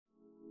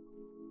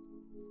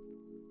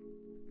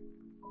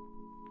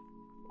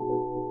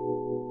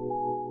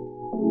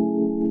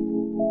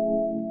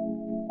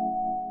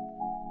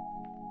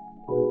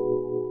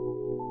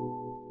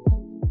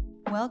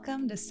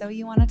Welcome to So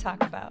You Want to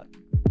Talk About,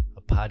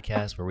 a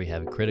podcast where we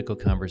have critical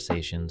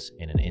conversations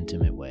in an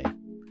intimate way.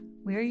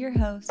 We're your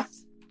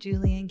hosts,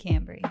 Julie and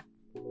Cambry.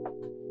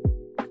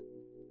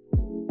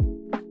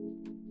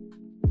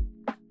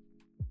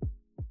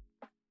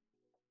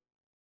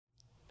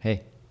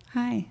 Hey.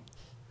 Hi.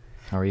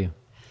 How are you?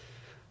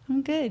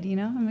 I'm good,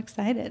 I'm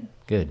excited.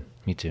 Good.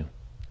 Me too.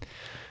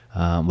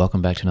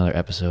 Welcome back to another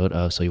episode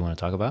of So You Want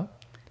to Talk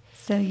About?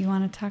 So you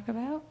want to talk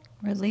about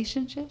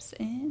relationships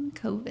and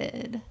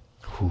COVID.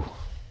 Whew.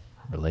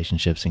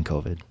 Relationships and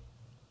COVID.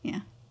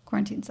 Yeah,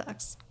 quarantine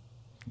sucks.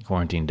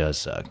 Quarantine does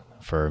suck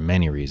for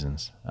many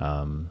reasons.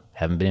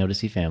 Haven't been able to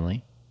see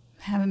family.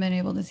 Haven't been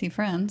able to see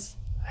friends.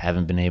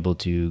 Haven't been able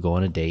to go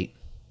on a date.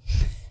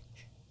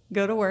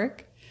 Go to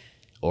work.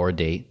 Or a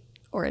date.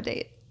 Or a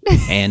date.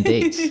 And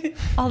dates.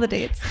 All the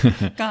dates.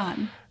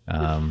 Gone.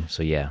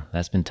 So yeah,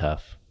 that's been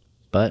tough.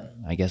 But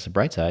I guess the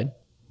bright side,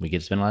 we get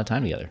to spend a lot of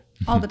time together.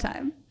 All the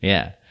time.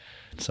 Yeah.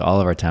 So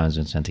all of our time has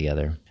been spent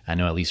together. I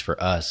know at least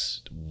for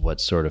us, what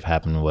sort of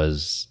happened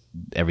was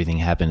everything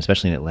happened,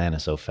 especially in Atlanta,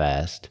 so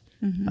fast.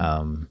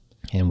 Mm-hmm.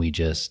 And we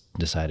just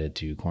decided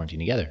to quarantine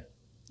together.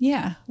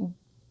 Yeah.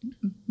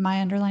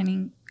 My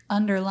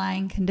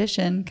underlying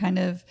condition kind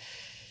of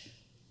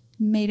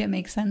made it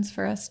make sense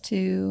for us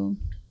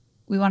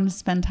we wanted to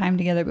spend time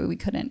together, but we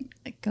couldn't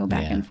go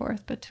back and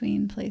forth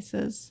between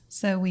places.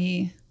 So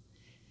we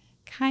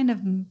kind of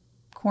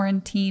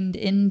quarantined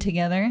in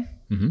together.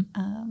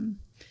 Mm-hmm.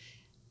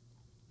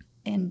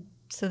 And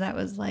so that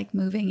was like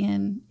moving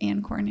in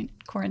and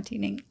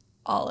quarantining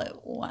all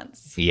at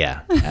once.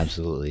 Yeah,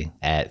 absolutely.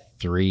 At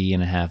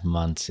 3.5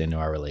 months into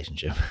our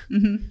relationship.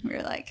 Mm-hmm. We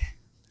were like,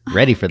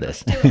 ready for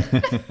this.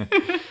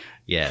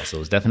 Yeah, so it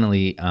was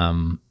definitely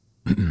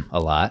a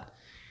lot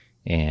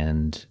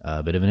and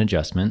a bit of an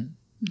adjustment.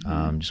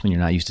 Mm-hmm. Just when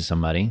you're not used to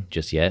somebody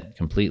just yet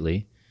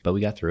completely. But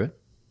we got through it.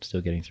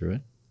 Still getting through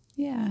it.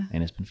 Yeah.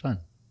 And it's been fun.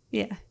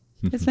 Yeah.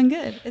 It's been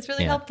good. It's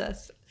really helped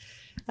us.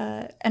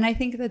 And I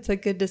think that's a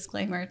good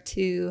disclaimer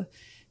to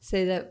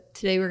say that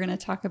today we're going to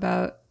talk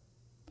about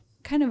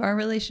kind of our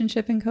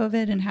relationship in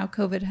COVID and how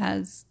COVID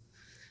has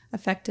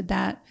affected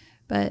that.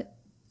 But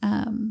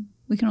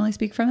we can only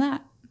speak from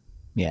that.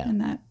 Yeah. And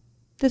that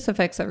this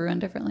affects everyone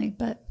differently.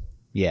 But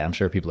yeah, I'm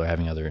sure people are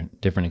having other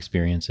different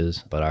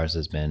experiences, but ours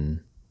has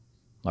been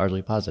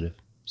largely positive.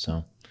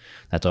 So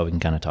that's all we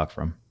can kind of talk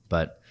from.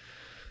 But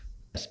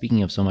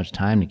speaking of so much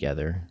time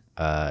together,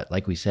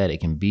 like we said, it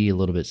can be a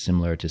little bit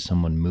similar to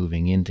someone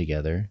moving in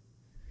together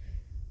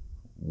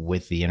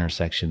with the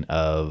intersection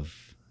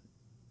of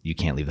you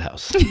can't leave the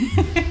house.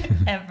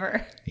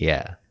 Ever.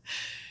 Yeah.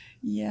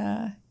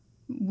 Yeah.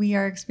 We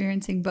are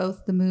experiencing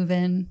both the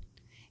move-in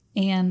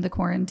and the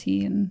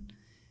quarantine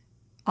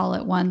all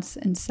at once.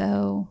 And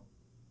so,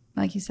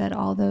 like you said,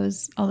 all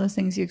those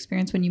things you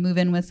experience when you move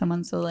in with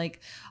someone. So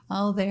like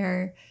all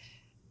their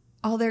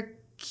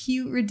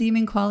cute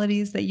redeeming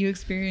qualities that you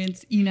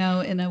experience, in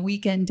a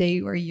weekend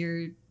date where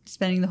you're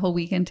spending the whole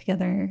weekend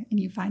together and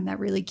you find that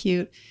really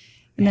cute.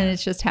 And then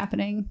it's just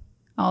happening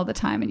all the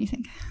time. And you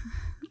think,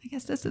 I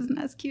guess this isn't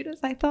as cute as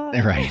I thought.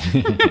 Right.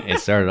 It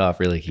started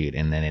off really cute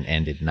and then it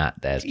ended not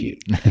as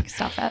cute.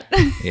 Stop that.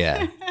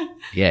 Yeah.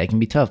 Yeah. It can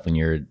be tough when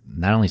you're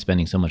not only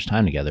spending so much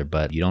time together,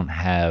 but you're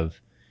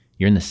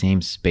in the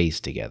same space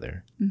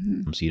together.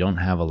 Mm-hmm. So you don't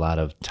have a lot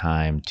of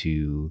time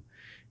to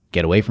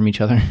get away from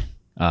each other.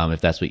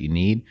 If that's what you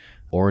need,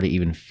 or to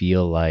even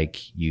feel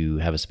like you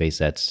have a space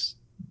that's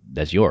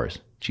yours,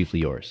 chiefly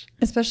yours.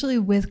 Especially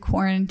with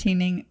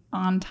quarantining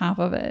on top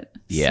of it.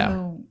 Yeah.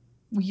 So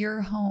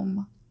you're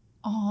home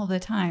all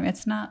the time.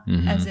 It's not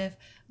as if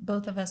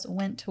both of us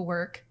went to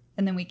work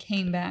and then we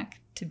came back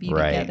to be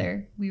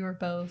together. We were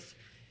both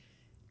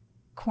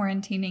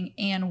quarantining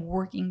and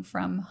working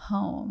from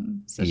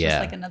home. So it's just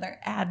like another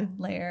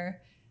added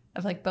layer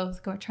of like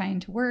both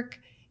trying to work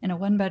in a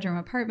 1-bedroom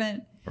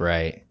apartment.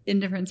 Right. In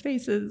different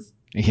spaces.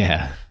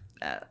 Yeah.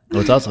 Well,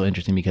 it's also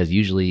interesting because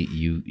usually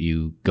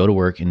you go to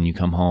work and you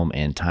come home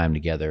and time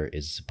together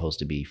is supposed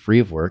to be free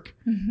of work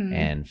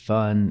and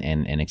fun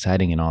and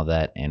exciting and all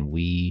that. And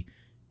we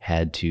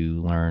had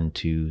to learn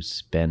to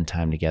spend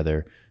time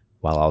together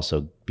while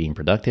also being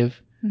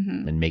productive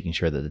and making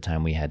sure that the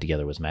time we had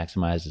together was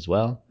maximized as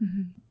well.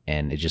 Mm-hmm.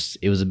 And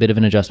it was a bit of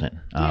an adjustment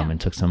and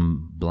took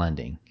some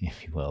blending,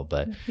 if you will.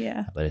 But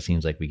it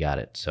seems like we got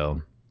it.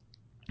 So.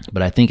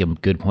 But I think a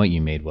good point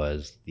you made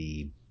was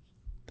the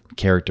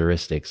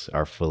characteristics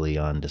are fully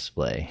on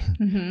display.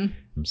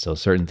 Mm-hmm. So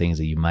certain things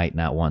that you might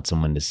not want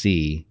someone to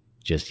see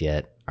just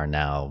yet are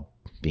now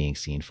being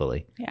seen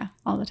fully. Yeah,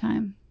 all the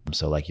time.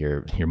 So like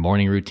your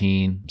morning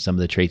routine, some of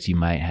the traits you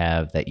might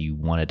have that you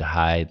wanted to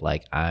hide,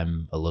 like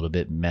I'm a little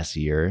bit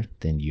messier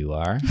than you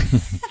are.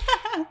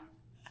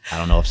 I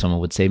don't know if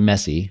someone would say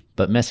messy,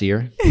 but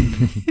messier.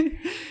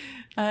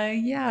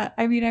 Yeah,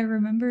 I mean, I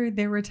remember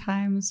there were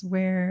times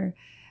where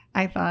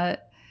I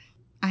thought,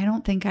 I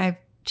don't think I've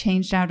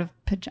changed out of,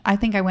 I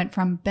think I went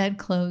from bed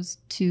clothes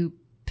to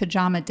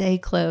pajama day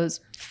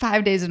clothes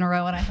 5 days in a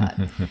row. And I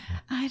thought,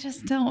 I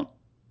just don't,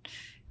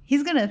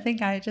 he's going to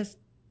think I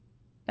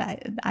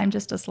I'm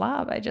just a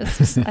slob. I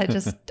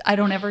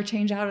don't ever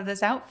change out of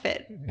this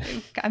outfit.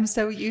 I'm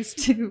so used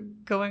to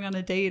going on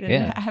a date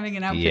and having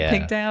an outfit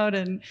picked out.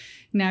 And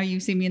now you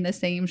see me in the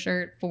same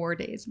shirt 4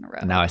 days in a row.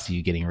 Now I see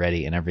you getting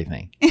ready and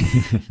everything.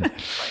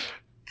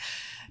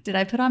 Did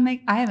I put on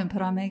makeup? I haven't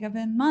put on makeup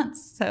in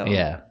months. So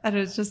it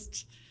was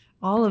just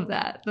all of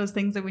that. Those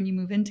things that when you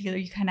move in together,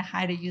 you kind of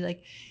hide it. You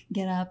like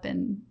get up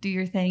and do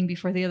your thing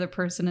before the other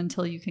person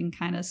until you can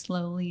kind of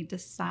slowly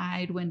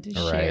decide when to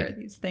share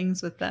these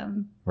things with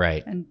them.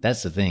 Right. And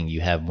that's the thing.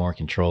 You have more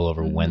control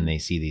over when they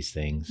see these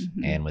things.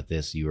 And with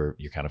this, you're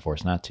kind of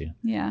forced not to.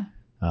 Yeah.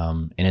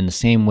 And in the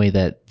same way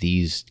that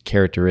these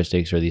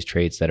characteristics or these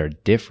traits that are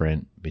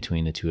different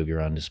between the two of you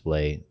are on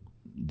display,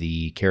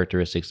 the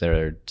characteristics that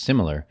are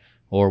similar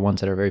or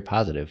ones that are very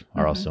positive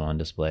are also on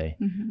display.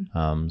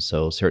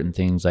 So certain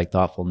things like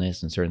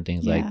thoughtfulness and certain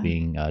things like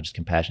being just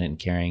compassionate and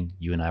caring,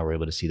 you and I were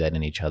able to see that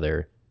in each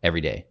other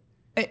every day.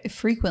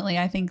 Frequently,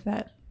 I think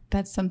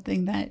that's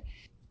something that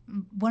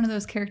one of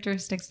those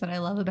characteristics that I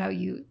love about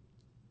you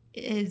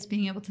is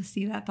being able to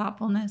see that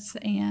thoughtfulness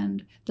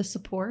and the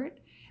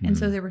support. And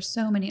so there were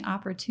so many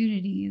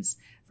opportunities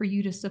for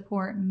you to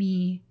support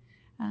me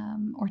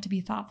or to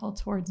be thoughtful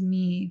towards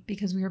me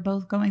because we were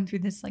both going through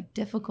this like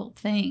difficult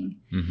thing.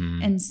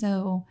 And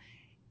so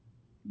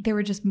there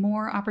were just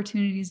more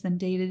opportunities than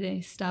day-to-day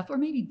stuff or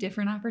maybe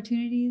different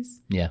opportunities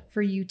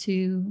for you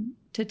to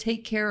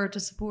take care or to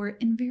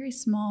support in very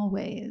small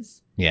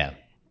ways.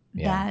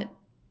 That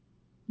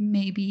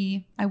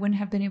maybe I wouldn't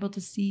have been able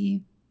to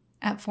see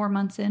at 4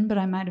 months in, but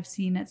I might have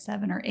seen at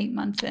 7 or 8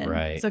 months in.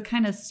 Right. So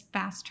kind of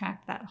fast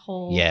track that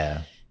whole,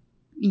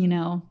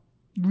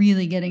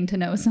 really getting to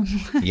know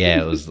someone.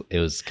 It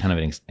was kind of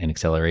an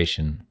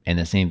acceleration. And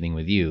the same thing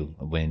with you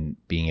when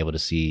being able to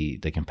see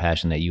the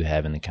compassion that you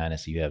have and the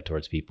kindness that you have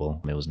towards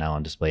people. It was now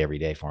on display every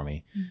day for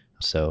me.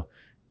 So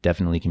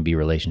definitely can be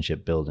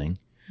relationship building.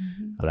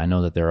 But I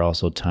know that there are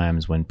also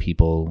times when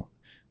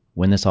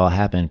this all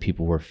happened,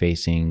 people were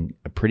facing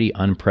a pretty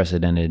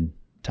unprecedented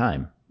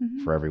time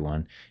for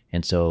everyone.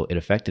 And so it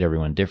affected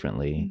everyone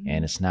differently.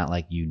 And it's not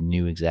like you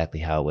knew exactly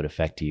how it would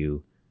affect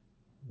you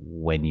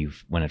when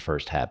it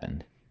first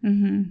happened.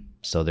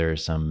 So there are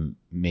some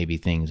maybe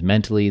things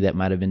mentally that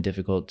might have been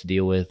difficult to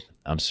deal with.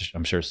 I'm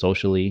sure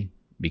socially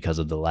because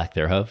of the lack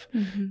thereof,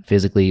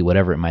 physically,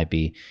 whatever it might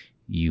be,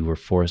 you were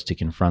forced to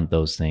confront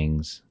those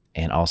things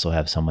and also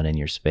have someone in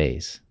your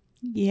space.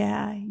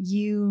 Yeah.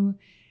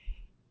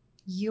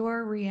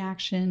 Your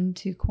reaction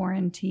to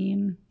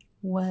quarantine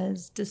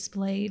was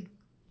displayed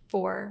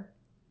for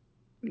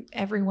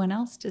everyone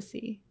else to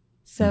see.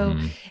 So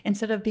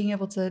instead of being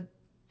able to,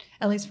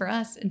 at least for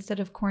us, instead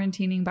of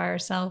quarantining by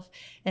ourselves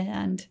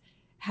and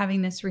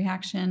having this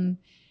reaction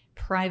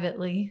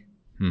privately,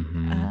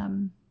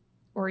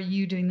 or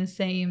you doing the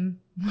same,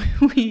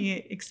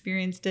 we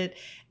experienced it.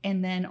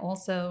 And then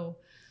also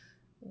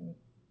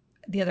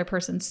the other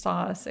person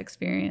saw us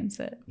experience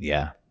it.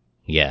 Yeah.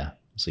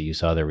 So you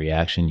saw their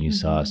reaction. You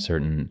saw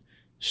certain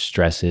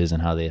stresses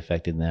and how they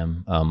affected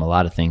them. A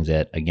lot of things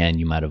that, again,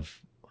 you might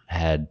have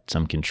had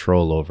some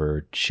control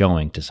over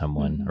showing to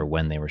someone or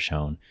when they were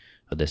shown,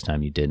 but this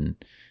time you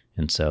didn't.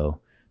 And so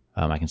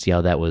I can see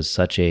how that was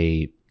such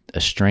a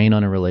strain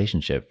on a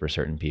relationship for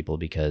certain people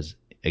because,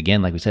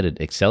 again, like we said,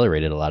 it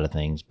accelerated a lot of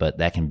things, but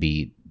that can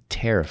be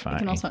terrifying. It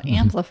can also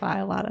amplify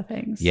a lot of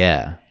things.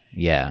 Yeah.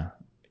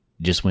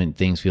 Just when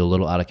things feel a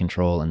little out of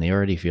control, and they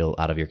already feel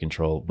out of your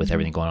control with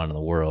everything going on in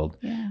the world,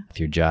 with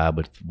your job,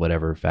 with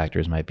whatever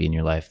factors might be in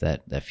your life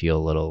that feel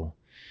a little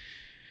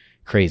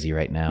crazy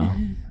right now.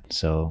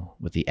 So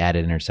with the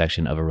added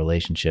intersection of a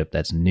relationship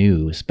that's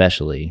new,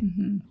 especially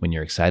when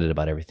you're excited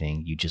about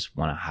everything, you just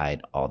want to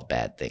hide all the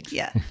bad things.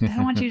 I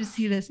don't want you to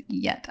see this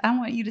yet. I don't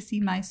want you to see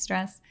my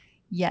stress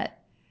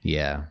yet.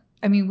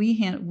 I mean,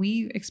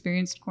 we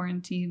experienced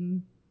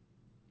quarantine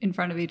in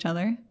front of each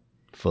other.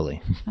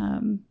 Fully.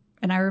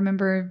 And I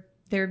remember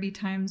there would be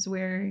times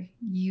where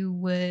you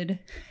would,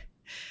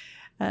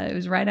 it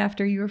was right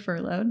after you were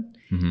furloughed,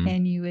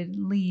 and you would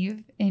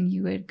leave and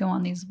you would go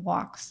on these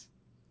walks,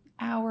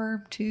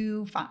 hour,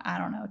 2, 5, I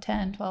don't know,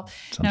 10, 12.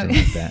 Something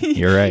like that.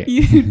 You're right.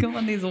 You'd go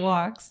on these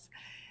walks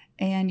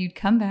and you'd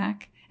come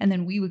back, and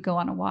then we would go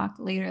on a walk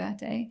later that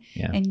day.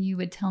 And you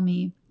would tell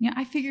me,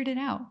 I figured it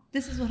out.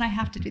 This is what I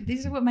have to do.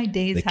 These are what my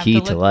days have to look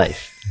like. The key to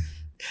life.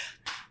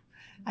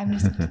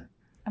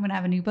 I'm going to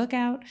have a new book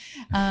out.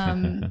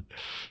 And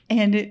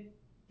it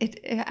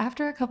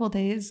after a couple of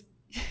days,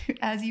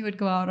 as you would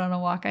go out on a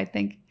walk, I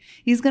think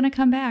he's going to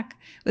come back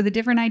with a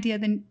different idea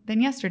than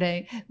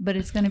yesterday, but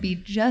it's going to be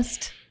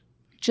just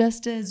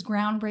as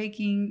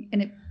groundbreaking,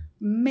 and it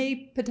may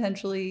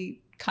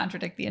potentially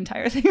contradict the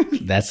entire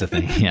thing. That's the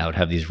thing. I would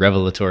have these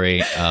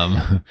revelatory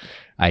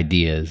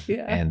ideas,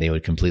 and they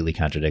would completely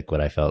contradict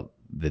what I felt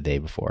the day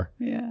before.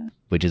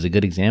 Which is a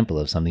good example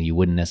of something you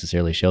wouldn't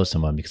necessarily show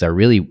someone, because I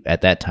really,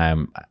 at that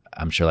time,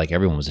 I'm sure like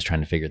everyone was just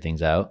trying to figure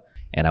things out,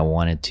 and I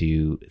wanted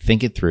to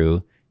think it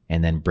through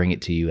and then bring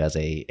it to you as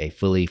a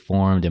fully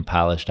formed and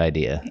polished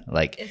idea.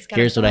 Like,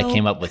 here's what I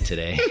came up with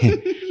today.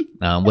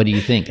 What do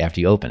you think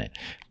after you open it?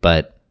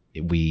 But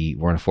we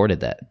weren't afforded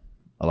that.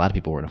 A lot of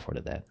people weren't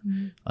afforded that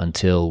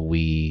until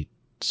we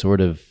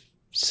sort of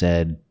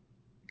said,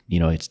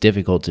 it's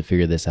difficult to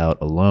figure this out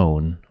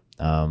alone.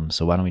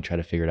 So why don't we try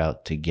to figure it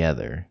out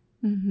together?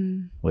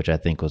 Which I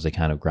think was a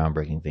kind of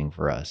groundbreaking thing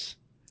for us.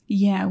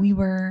 Yeah,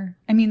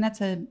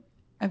 that's a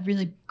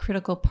really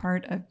critical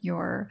part of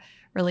your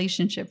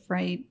relationship,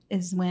 right?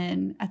 Is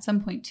when at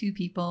some point two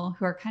people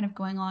who are kind of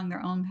going along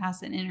their own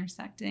paths and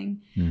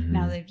intersecting,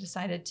 now they've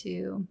decided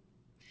to,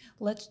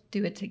 let's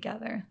do it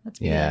together. Let's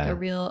be like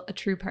a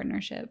true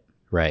partnership.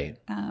 Right.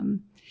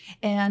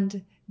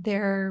 And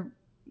there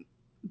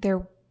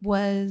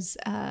was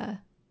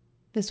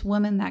this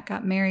woman that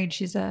got married.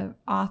 She's a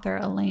author,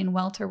 Elaine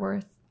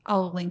Welterworth.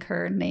 I'll link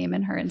her name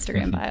in her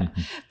Instagram bio.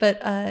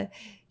 But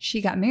she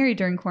got married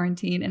during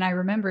quarantine. And I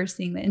remember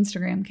seeing the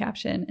Instagram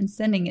caption and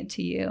sending it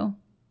to you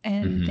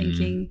and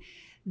thinking,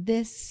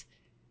 this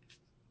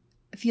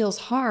feels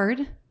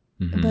hard,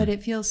 but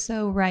it feels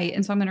so right.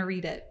 And so I'm going to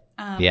read it.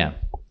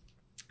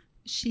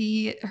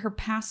 Her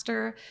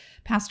pastor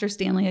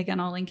Stanley, again,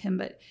 I'll link him,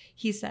 but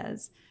he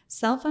says,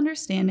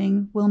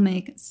 self-understanding will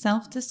make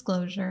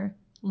self-disclosure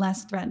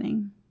less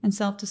threatening, and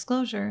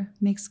self-disclosure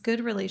makes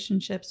good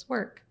relationships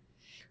work.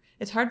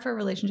 It's hard for a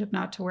relationship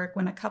not to work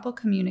when a couple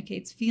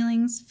communicates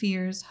feelings,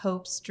 fears,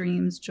 hopes,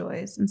 dreams,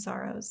 joys, and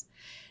sorrows.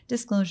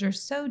 Disclosure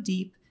so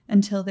deep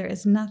until there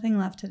is nothing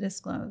left to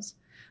disclose.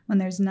 When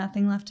there's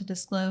nothing left to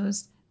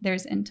disclose,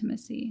 there's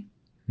intimacy.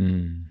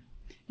 And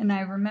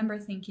I remember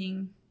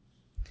thinking,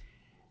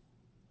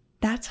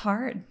 that's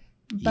hard.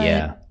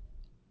 But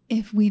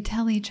if we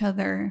tell each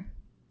other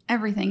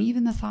everything,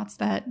 even the thoughts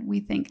that we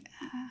think,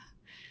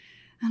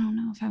 I don't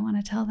know if I want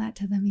to tell that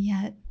to them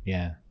yet.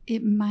 Yeah.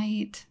 It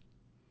might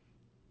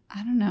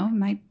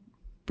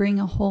bring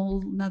a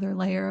whole another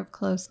layer of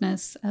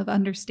closeness, of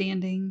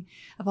understanding,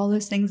 of all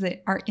those things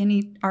that are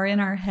in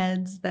our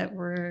heads that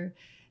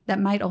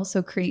might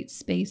also create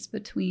space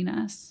between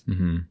us.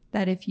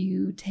 That if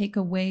you take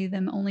away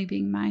them only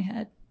being my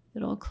head,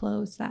 it'll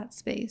close that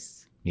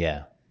space.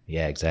 Yeah.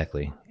 Yeah,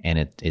 exactly. And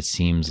it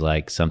seems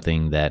like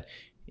something that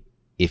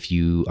if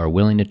you are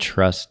willing to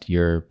trust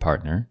your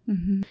partner,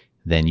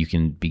 then you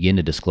can begin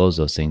to disclose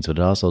those things. But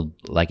it also,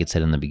 like it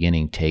said in the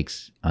beginning,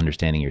 takes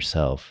understanding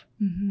yourself,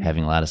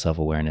 having a lot of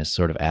self-awareness,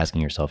 sort of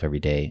asking yourself every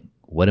day,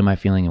 what am I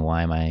feeling and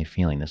why am I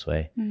feeling this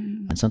way?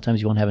 And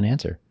sometimes you won't have an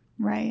answer.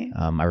 Right.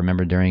 I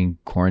remember during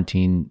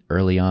quarantine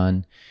early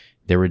on,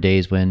 there were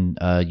days when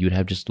you would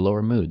have just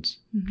lower moods.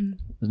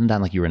 It's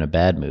not like you were in a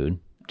bad mood,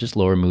 just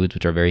lower moods,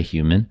 which are very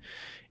human.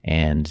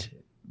 And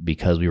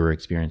because we were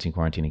experiencing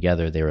quarantine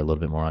together, they were a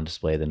little bit more on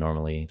display than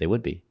normally they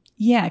would be.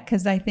 Yeah,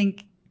 because I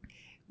think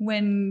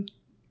when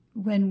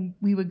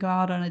we would go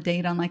out on a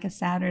date on like a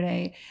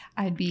Saturday,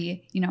 I'd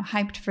be,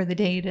 hyped for the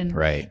date. And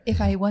if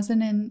I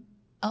wasn't in,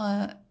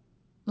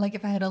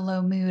 if I had a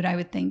low mood, I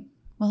would think,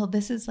 well,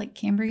 this is like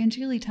Cambry and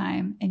Julie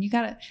time, and you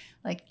got to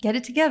like get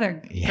it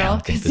together, yeah, girl. I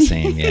think the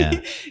same. Yeah.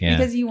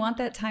 Because you want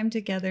that time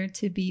together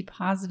to be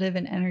positive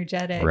and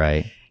energetic.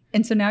 Right.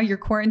 And so now you're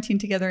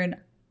quarantined together and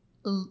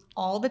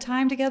all the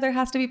time together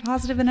has to be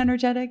positive and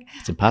energetic.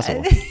 It's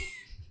impossible.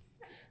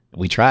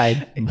 We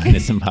tried, but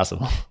it's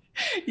impossible.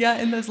 Yeah.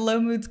 And those low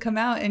moods come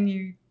out and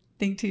you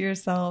think to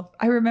yourself,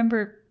 I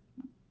remember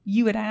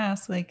you would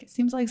ask, like, it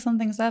seems like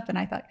something's up. And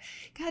I thought,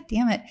 God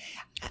damn it.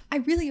 I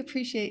really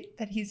appreciate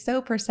that he's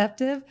so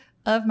perceptive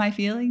of my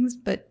feelings,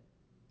 but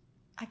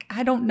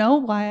I don't know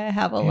why I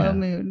have a low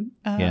mood.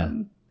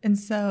 And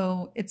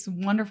so it's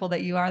wonderful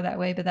that you are that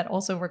way, but that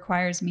also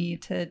requires me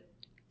to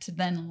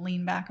then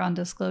lean back on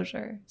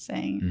disclosure,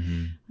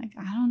 saying, like,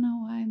 I don't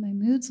know why my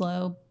mood's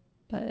low,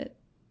 but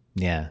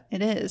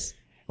it is.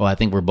 Well, I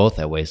think we're both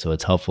that way. So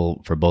it's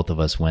helpful for both of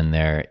us when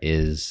there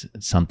is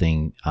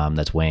something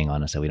that's weighing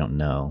on us that we don't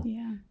know.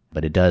 Yeah.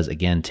 But it does,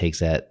 again, takes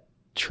that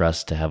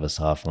trust to have a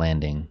soft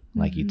landing,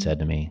 like you'd said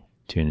to me,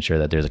 to ensure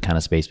that there's a kind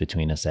of space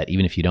between us that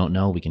even if you don't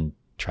know, we can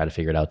try to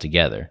figure it out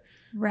together.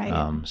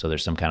 Right. So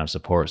there's some kind of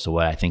support. So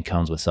what I think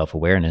comes with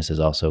self-awareness is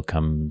also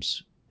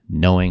comes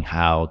knowing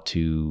how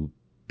to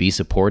be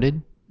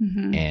supported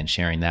and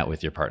sharing that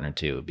with your partner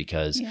too,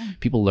 because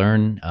people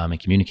learn and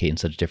communicate in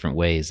such different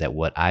ways that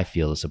what I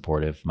feel is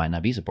supportive might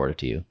not be supportive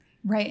to you.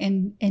 Right.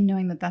 And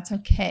knowing that that's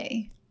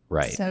okay.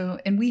 Right. So,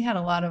 and we had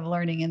a lot of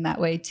learning in that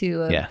way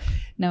too, of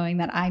knowing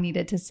that I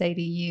needed to say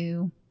to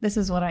you, this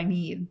is what I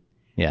need.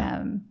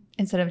 Yeah.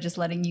 Instead of just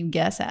letting you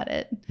guess at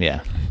it.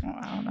 Yeah.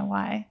 I don't know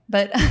why,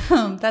 but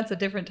that's a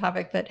different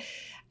topic. But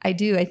I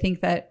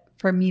think that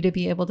for me to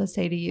be able to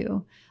say to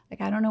you,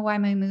 like, I don't know why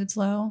my mood's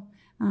low,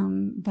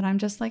 but I'm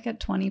just like at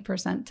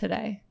 20%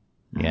 today.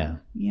 Yeah.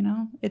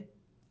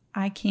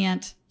 I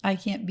can't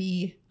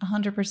be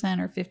 100%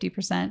 or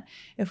 50%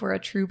 if we're a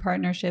true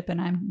partnership and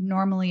I'm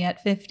normally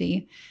at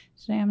 50.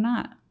 Today I'm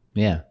not.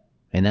 Yeah.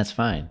 And that's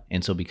fine.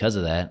 And so because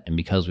of that, and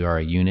because we are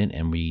a unit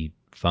and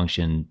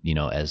function,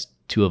 as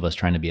two of us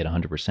trying to be at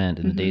 100%, and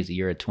the days that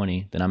you're at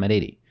 20, then I'm at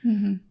 80,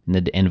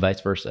 and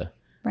vice versa.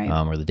 Right.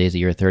 Or the days that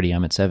you're at 30,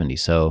 I'm at 70.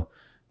 So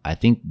I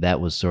think that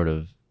was sort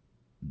of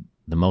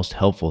the most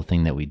helpful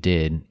thing that we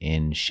did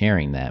in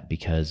sharing that,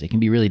 because it can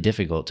be really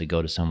difficult to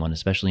go to someone,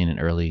 especially in an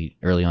early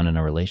on in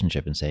a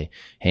relationship, and say,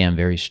 hey, I'm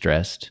very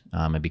stressed.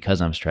 And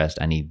because I'm stressed,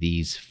 I need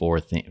these 4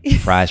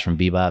 fries from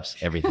Bebop's,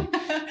 everything.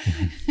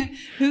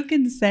 Who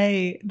can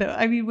say though?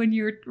 I mean, when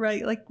you're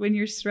right, like when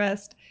you're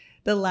stressed,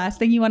 the last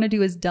thing you want to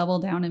do is double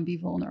down and be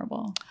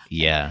vulnerable.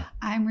 Yeah.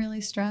 I'm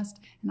really stressed,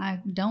 and I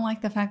don't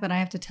like the fact that I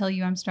have to tell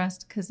you I'm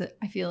stressed, because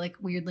I feel like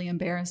weirdly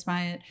embarrassed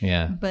by it.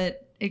 Yeah.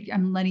 But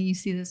I'm letting you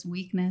see this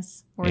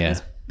weakness, or Yeah.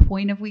 this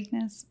point of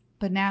weakness.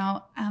 But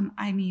now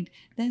I need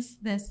this.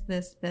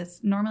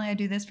 Normally I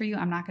do this for you.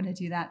 I'm not going to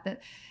do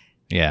that.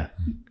 Yeah.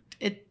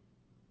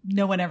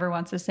 No one ever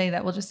wants to say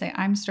that. We'll just say,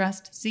 I'm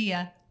stressed. See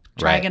ya.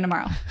 Try Right. again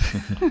tomorrow.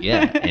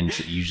 Yeah. And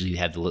usually you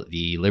have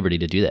the liberty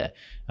to do that,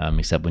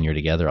 except when you're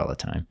together all the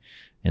time.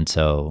 And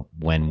so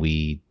when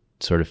we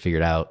sort of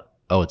figured out,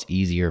 oh, it's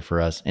easier for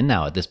us. And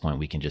now at this point,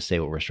 we can just say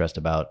what we're stressed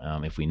about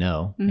if we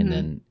know.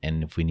 Mm-hmm.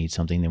 And if we need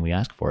something, then we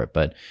ask for it.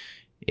 But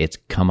it's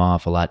come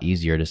off a lot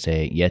easier to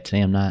say, yeah,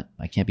 today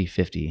I can't be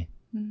 50,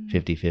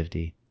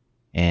 50.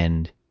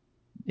 And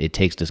it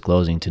takes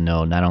disclosing to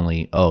know not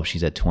only, oh,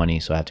 she's at 20,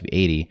 so I have to be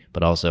 80,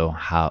 but also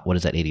what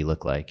does that 80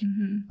 look like?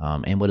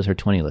 Mm-hmm. And what does her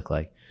 20 look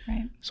like?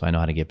 Right. So I know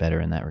how to get better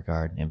in that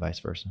regard, and vice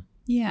versa.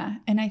 Yeah.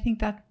 And I think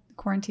that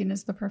quarantine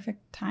is the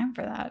perfect time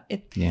for that.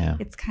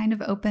 It's kind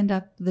of opened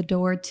up the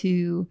door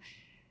to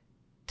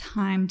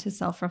time to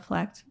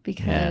self-reflect,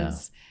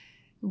 because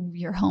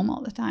you're home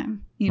all the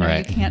time.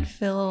 Right. You can't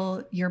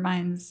fill your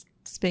mind's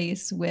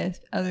space with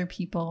other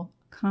people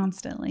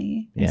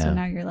constantly. And so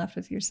now you're left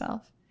with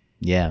yourself.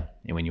 Yeah.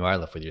 And when you are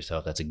left with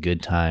yourself, that's a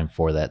good time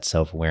for that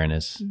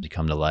self-awareness to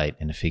come to light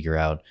and to figure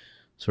out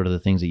sort of the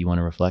things that you want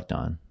to reflect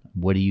on.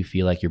 What do you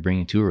feel like you're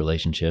bringing to a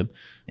relationship?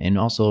 And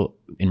also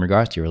in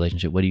regards to your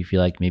relationship, what do you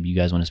feel like maybe you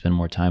guys want to spend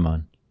more time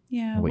on?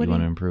 Yeah. Or what you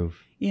want to improve?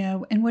 Yeah.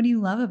 And what do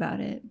you love about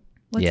it?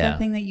 What's that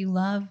thing that you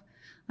love?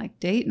 Like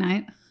date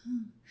night.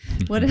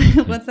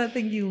 What's that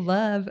thing you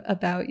love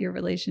about your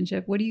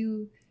relationship? Could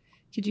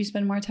you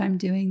spend more time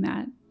doing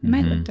that? It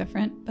might look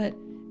different, but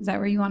is that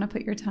where you want to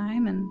put your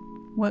time? And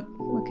what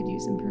could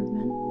use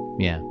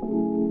improvement? Yeah.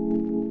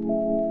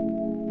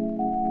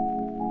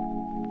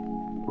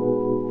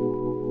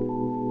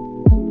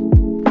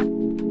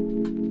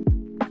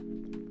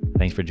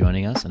 Thanks for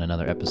joining us on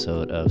another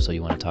episode of So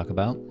You Want to Talk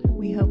About.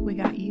 We hope we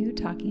got you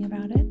talking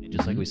about it.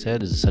 Just like we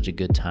said, this is such a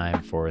good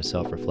time for a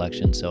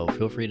self-reflection. So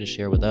feel free to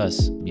share with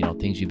us,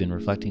 things you've been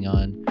reflecting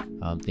on,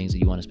 things that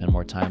you want to spend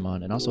more time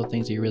on, and also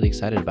things that you're really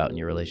excited about in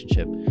your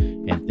relationship,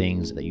 and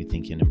things that you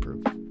think can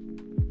improve.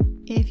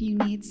 If you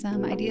need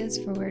some ideas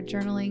for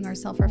journaling or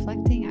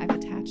self-reflecting, I've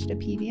attached a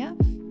PDF.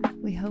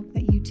 We hope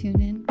that you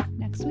tune in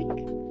next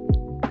week.